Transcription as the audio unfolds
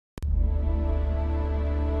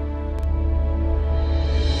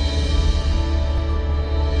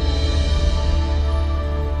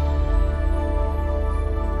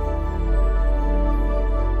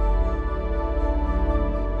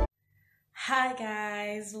Hi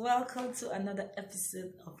guys, welcome to another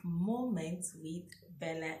episode of Moments with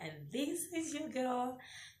Bella, and this is your girl.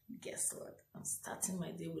 Guess what? I'm starting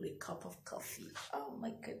my day with a cup of coffee. Oh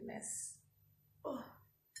my goodness. Oh.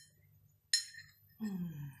 Mm.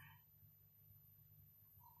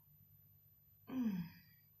 Mm.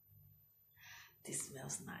 This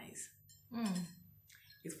smells nice.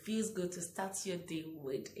 It feels good to start your day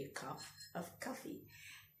with a cup of coffee.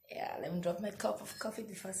 Yeah, let me drop my cup of coffee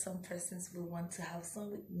before some persons will want to have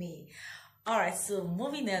some with me. All right, so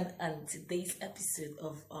moving on today's episode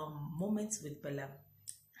of Moments with Bella.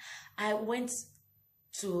 I went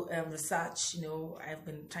to research. I've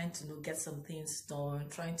been trying to get some things done,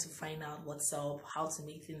 trying to find out what's up, how to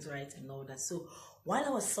make things right, and all that. So while I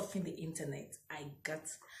was surfing the internet,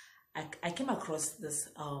 I came across this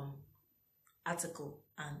article,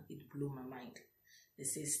 and it blew my mind. It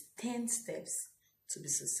says 10 steps to be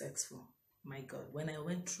successful. My God, when I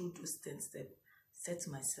went through those 10 steps, I said to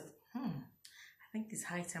myself, I think it's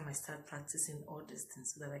high time I start practicing all these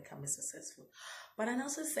things so that I can be successful. But I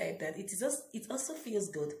also said that it also feels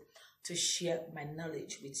good to share my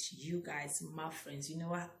knowledge with you guys, my friends.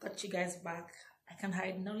 I got you guys back. I can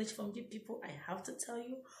hide knowledge from you people. I have to tell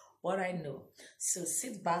you what I know. So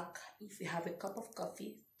sit back. If you have a cup of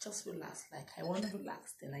coffee, just relax. Like I want to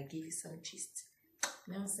relax, then I give you some gist.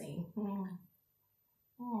 You know what I'm saying?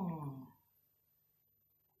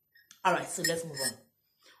 All right, so let's move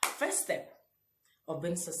on. First step of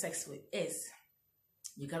being successful is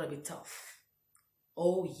you gotta be tough.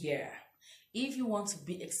 Oh yeah. If you want to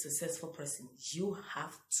be a successful person, you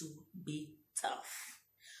have to be tough.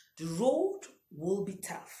 The road will be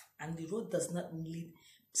tough, and the road does not need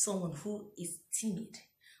someone who is timid,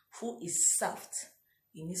 who is soft.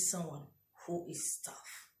 You need someone who is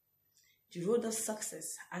tough. The road of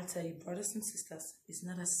success, I'll tell you, brothers and sisters, is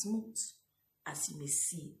not as smooth as you may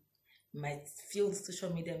see. You might feel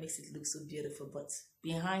social media makes it look so beautiful, but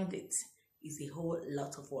behind it is a whole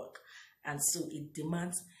lot of work. And so it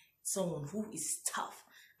demands someone who is tough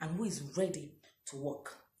and who is ready to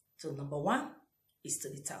work. So number one is to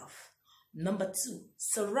be tough. Number two,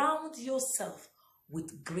 surround yourself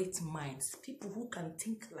with great minds, people who can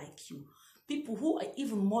think like you, people who are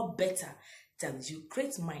even more better than you,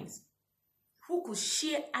 great minds, who could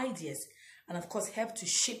share ideas and of course help to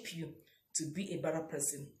shape you to be a better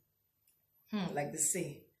person. Like they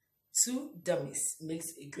say, two dummies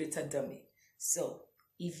makes a greater dummy. So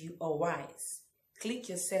if you are wise, click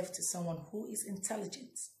yourself to someone who is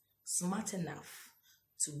intelligent, smart enough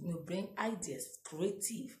to bring ideas,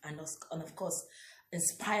 creative, and of course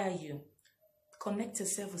inspire you. Connect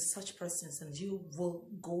yourself with such persons and you will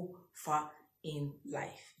go far in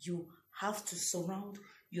life. You have to surround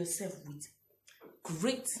yourself with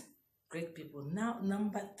great people. Now,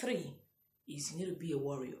 number three is you need to be a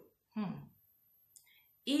warrior.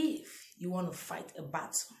 If you want to fight a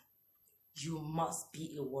battle, you must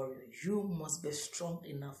be a warrior. You must be strong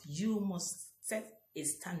enough. You must set a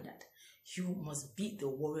standard. You must be the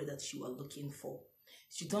warrior that you are looking for.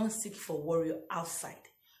 You don't seek for warrior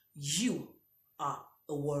outside. You are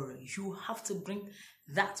a warrior. You have to bring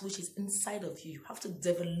that which is inside of you. You have to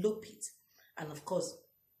develop it. And of course,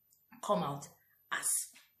 come out as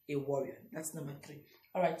a warrior. That's number three.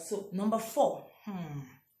 All right, so number four.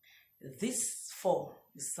 This four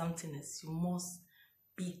is something else. You must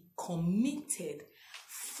be committed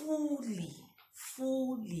fully.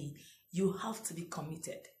 You have to be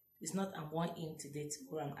committed. It's not I'm one in today,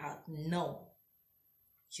 tomorrow I'm out. No.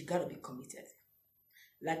 You gotta be committed.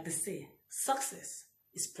 Like they say, success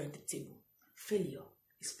is predictable. Failure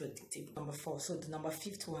is predictable. Number four. So the number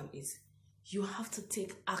fifth one is you have to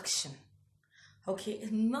take action. Okay,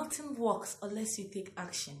 nothing works unless you take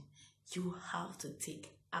action. You have to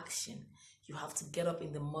take action. You have to get up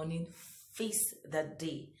in the morning, face that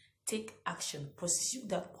day, take action, pursue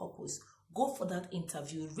that purpose, go for that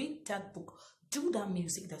interview, read that book, do that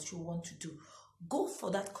music that you want to do, go for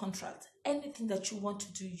that contract, anything that you want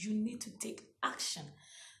to do, you need to take action.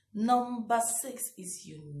 Number six is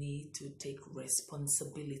you need to take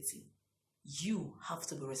responsibility. You have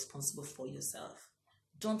to be responsible for yourself.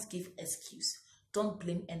 Don't give excuse. Don't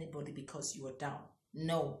blame anybody because you are down.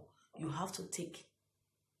 No, you have to take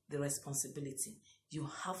the responsibility. You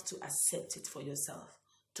have to accept it for yourself.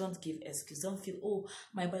 Don't give excuse. Don't feel, oh,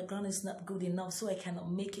 my background is not good enough, so I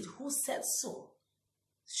cannot make it. Who said so?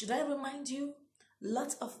 Should I remind you?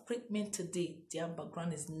 Lots of great men today, their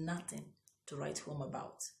background is nothing to write home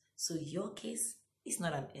about. So your case is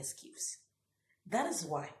not an excuse. That is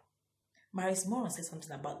why Maurice Moron said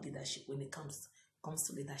something about leadership when it comes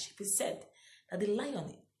to leadership. He said that the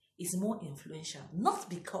lion is more influential, not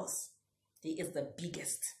because he is the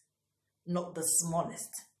biggest, not the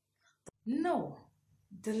smallest. No,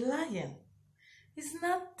 the lion is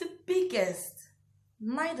not the biggest,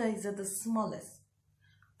 neither is it the smallest,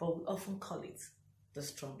 but we often call it the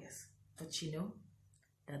strongest. But you know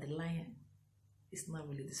that the lion is not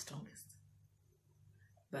really the strongest,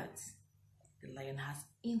 but the lion has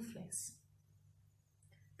influence.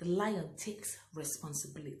 The lion takes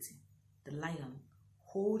responsibility. The lion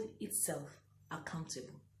holds itself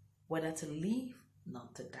accountable, whether to live,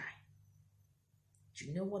 not to die. Do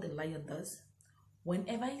you know what the lion does?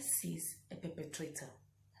 Whenever it sees a perpetrator,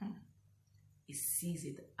 it sees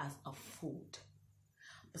it as a food.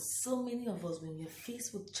 But so many of us, when we are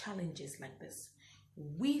faced with challenges like this,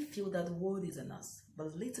 we feel that the world is on us.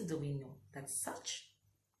 But little do we know that such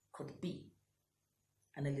could be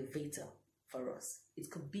an elevator for us. It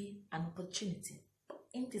could be an opportunity, but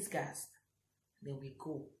in disguise, then we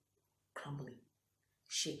go crumbling,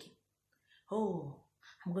 shaking. Oh,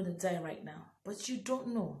 I'm going to die right now. But you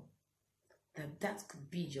don't know that that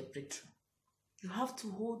could be your breakthrough. You have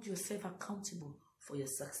to hold yourself accountable for your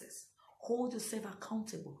success. Hold yourself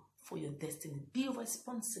accountable for your destiny. Be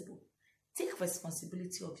responsible. Take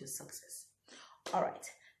responsibility of your success. All right.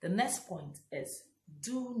 The next point is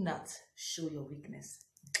do not show your weakness.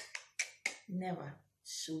 Never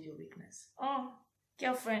show your weakness. Oh,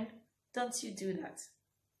 girlfriend, don't you do that.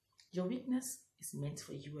 Your weakness is meant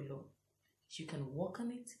for you alone. You can work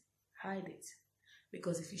on it, hide it.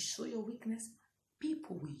 Because if you show your weakness,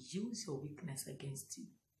 people will use your weakness against you.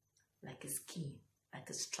 Like a scheme, like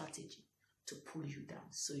a strategy to pull you down.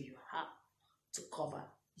 So you have to cover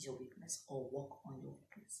your weakness or work on your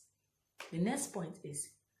weakness. The next point is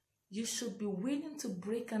you should be willing to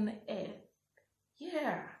break an egg.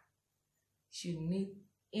 Yeah. You need,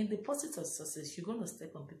 in the pursuit of success, you're going to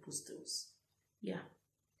step on people's toes. Yeah.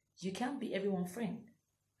 You can't be everyone's friend.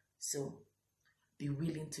 So be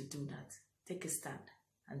willing to do that. Take a stand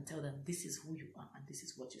and tell them this is who you are and this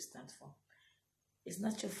is what you stand for. It's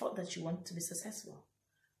not your fault that you want to be successful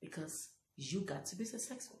because you got to be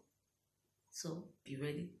successful. So be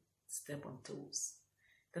ready, step on toes.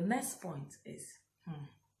 The next point is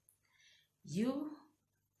you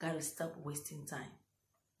got to stop wasting time.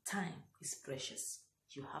 Time is precious.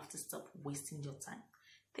 You have to stop wasting your time.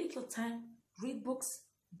 Take your time, read books,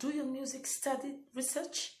 do your music, study,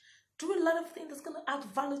 research. Do a lot of things that's going to add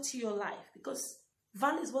value to your life because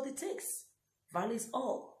value is what it takes. Value is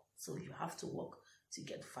all. So you have to work to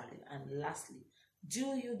get value. And lastly,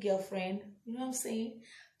 do you, girlfriend? You know what I'm saying?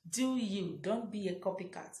 Do you. Don't be a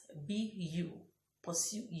copycat. Be you.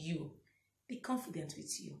 Pursue you. Be confident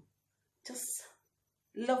with you. Just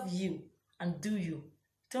love you and do you.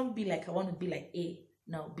 Don't be like, I want to be like A.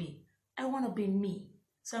 No, B. I want to be me.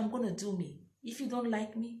 So I'm going to do me. If you don't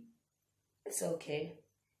like me, it's okay.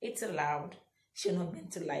 It's allowed. You're not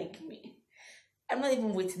meant to like me. I'm not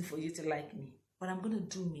even waiting for you to like me. But I'm going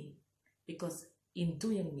to do me. Because in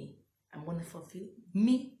doing me, I'm going to fulfill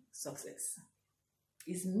me success.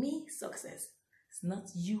 It's me success. It's not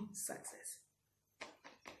you success.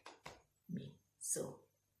 Me. So,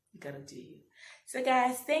 you got to do you. So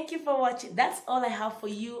guys, thank you for watching. That's all I have for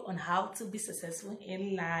you on how to be successful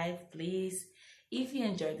in life. Please, if you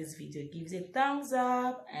enjoyed this video, give it a thumbs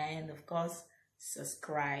up. And of course,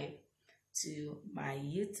 subscribe to my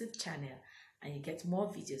YouTube channel and you get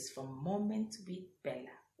more videos from Moment with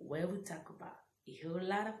Bella where we talk about a whole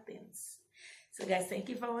lot of things. So guys, thank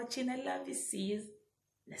you for watching. I love you. See you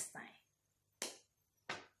next time.